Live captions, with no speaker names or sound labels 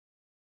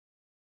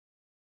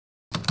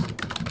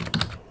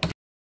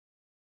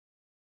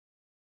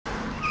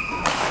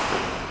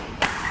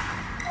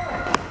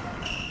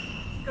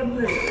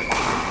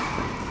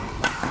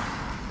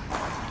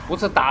不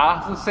是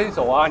打，是伸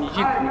手啊！你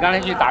刚才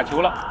去打球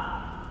了。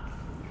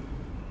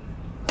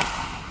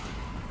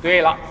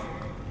对了，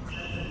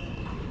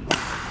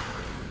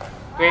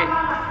对，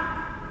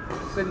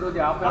伸着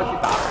脚，不要去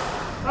打。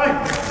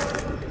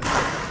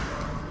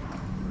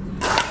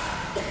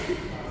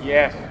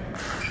Yes，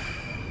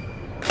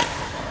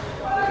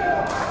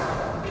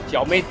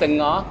 脚没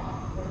蹬啊。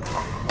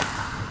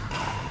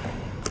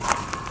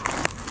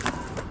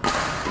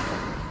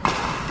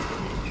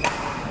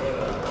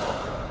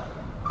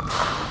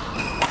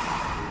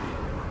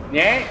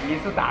 你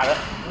是打的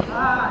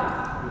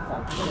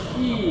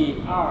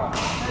，1、2、3，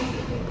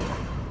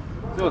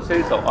只有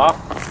伸手啊，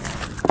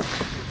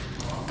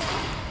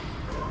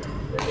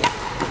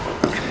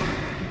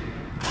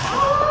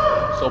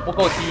手不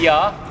够低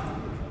啊！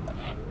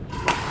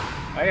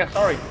哎呀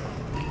 ，sorry，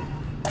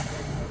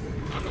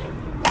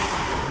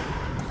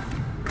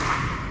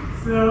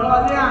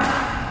 这样。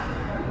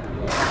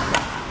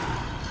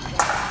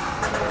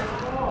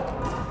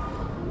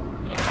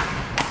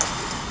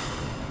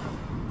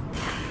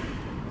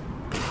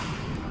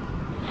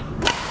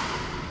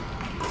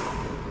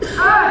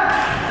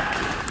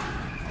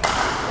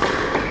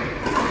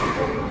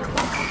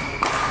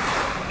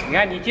 你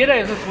看，你接的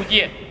也是出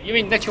界，因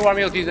为你的球环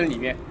没有对准里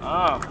面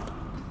啊。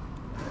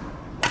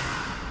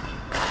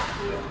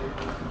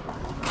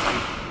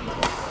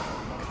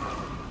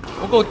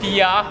不够低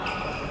啊！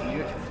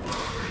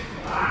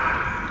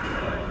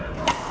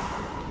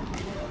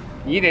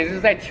你得是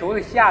在球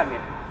的下面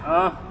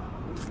啊。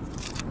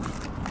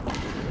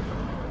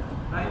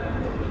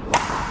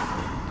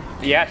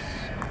Yes。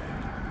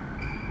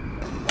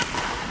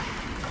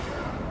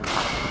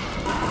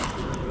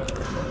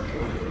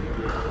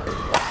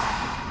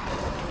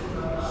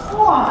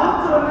 哇，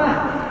很准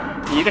啊！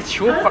你的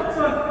球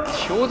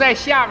在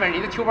下面，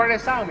你的球拍在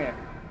上面。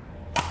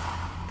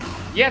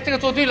耶，这个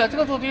做对了，这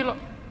个做对了。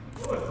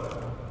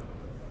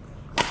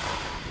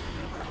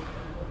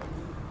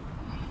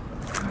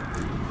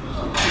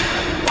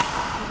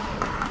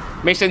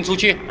没伸出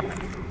去。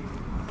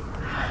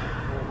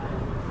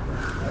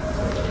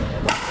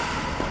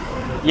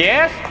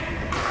Yes。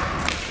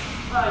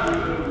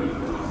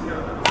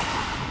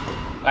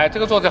哎，这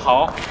个做得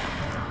好。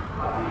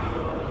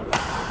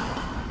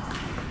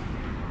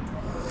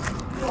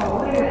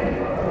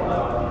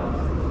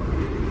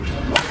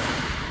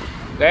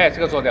 对，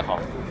这个做得好。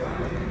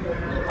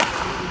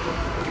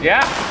耶，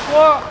不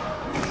错。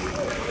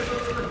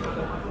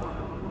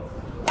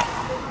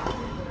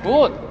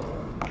Good。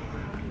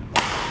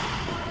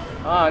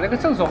啊，那个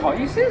正手好，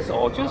一伸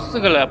手就是这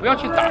个了，不要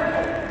去打。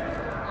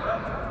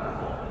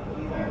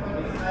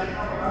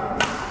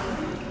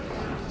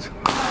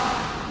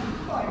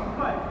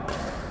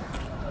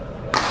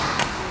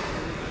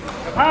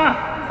小胖，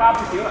发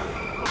不行了。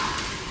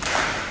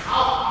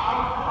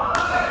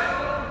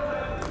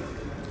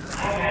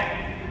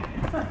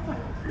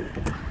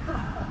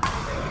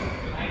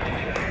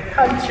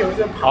 看球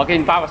就跑。好，给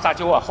你爸爸杀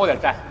球啊，后点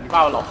站。你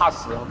爸爸老怕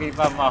死，我给你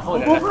爸爸后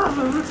点站。我不怕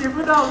死是接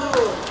不到路，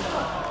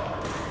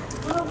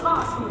不能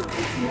怕死，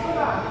接不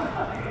到。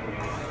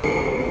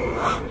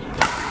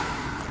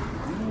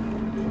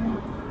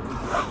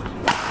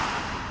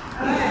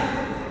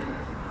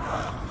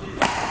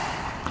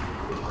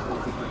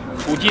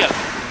出界了。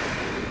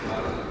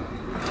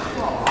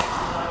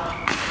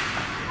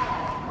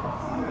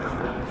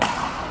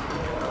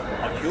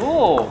好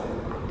球！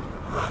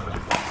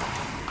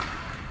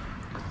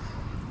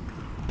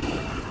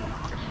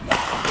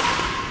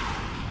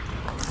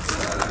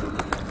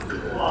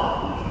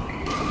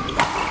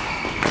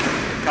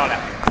 漂亮，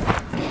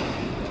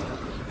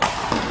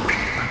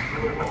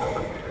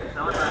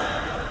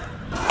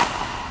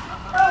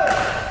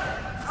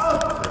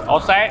好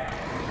塞！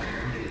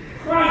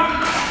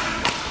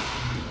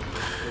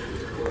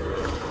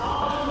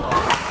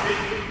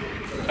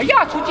哎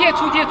呀，出界！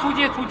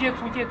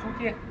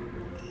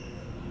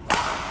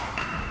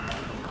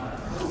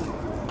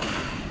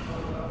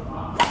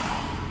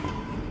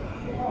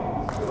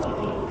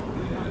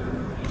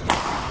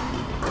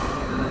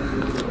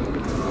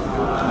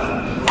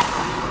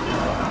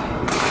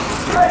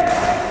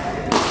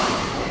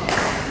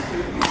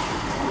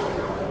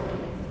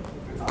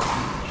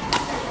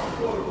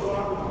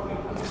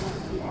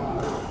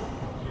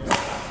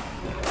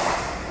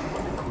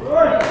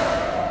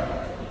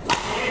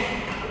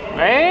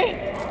哎，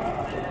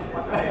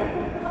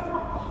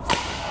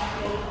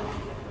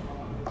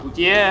出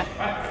界。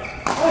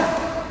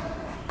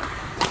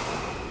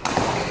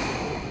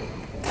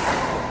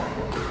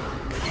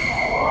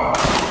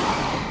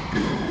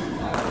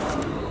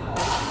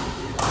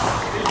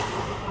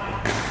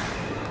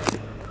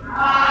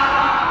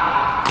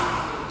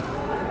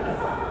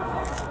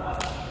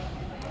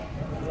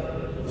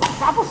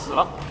杀不死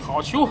了，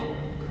好球！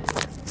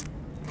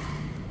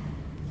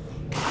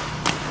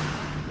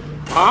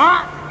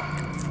啊！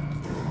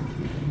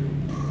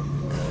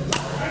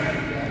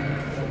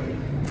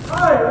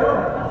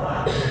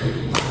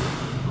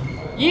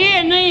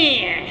 业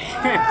内，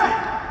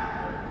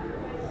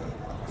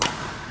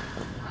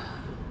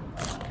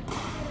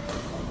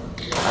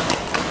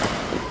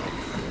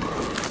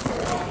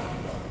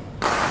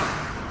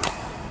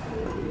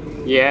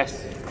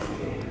 Yes.